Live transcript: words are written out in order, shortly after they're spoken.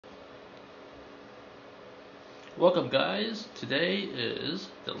Welcome, guys. Today is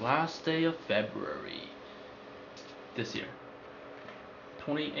the last day of February this year,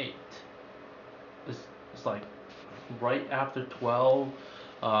 28th. It's like right after 12.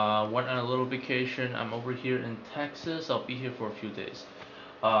 Went on a little vacation. I'm over here in Texas. I'll be here for a few days.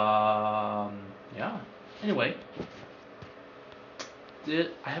 Yeah. Anyway,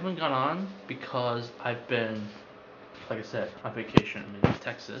 I haven't gone on because I've been, like I said, on vacation. I'm in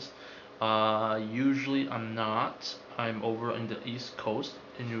Texas. Usually I'm not. I'm over on the East Coast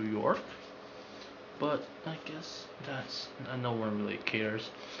in New York. But I guess that's no one really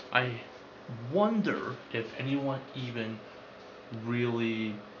cares. I wonder if anyone even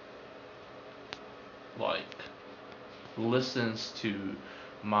really like listens to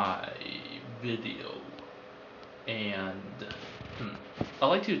my video, and hmm, I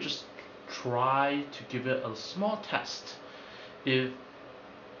like to just try to give it a small test. If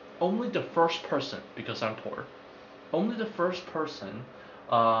only the first person, because I'm poor, only the first person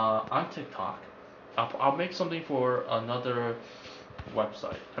on TikTok, I'll make something for another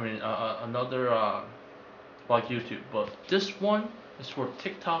website. I mean, another like YouTube, but this one is for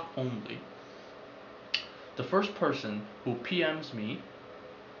TikTok only. The first person who PMs me,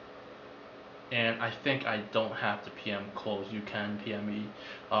 and I think I don't have the PM closed. You can PM me.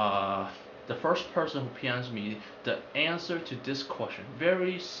 The first person who PMs me, the answer to this question,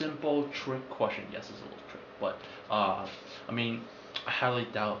 very simple trick question. Yes, it's a little trick, but I mean, I highly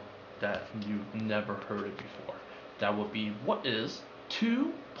doubt that you've never heard it before. That would be, what is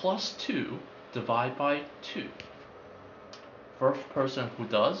 2 plus 2 divided by 2? First person who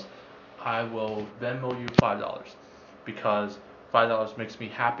does, I will Venmo you $5, because $5 makes me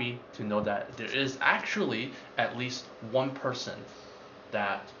happy to know that there is actually at least one person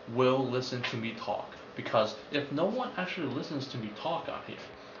that will listen to me talk. Because if no one actually listens to me talk on here,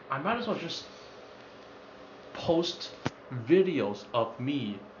 I might as well just post videos of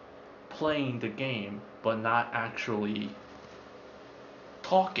me playing the game but not actually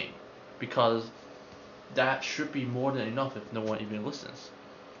talking, because that should be more than enough if no one even listens.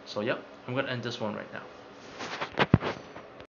 So yep, I'm gonna end this one right now.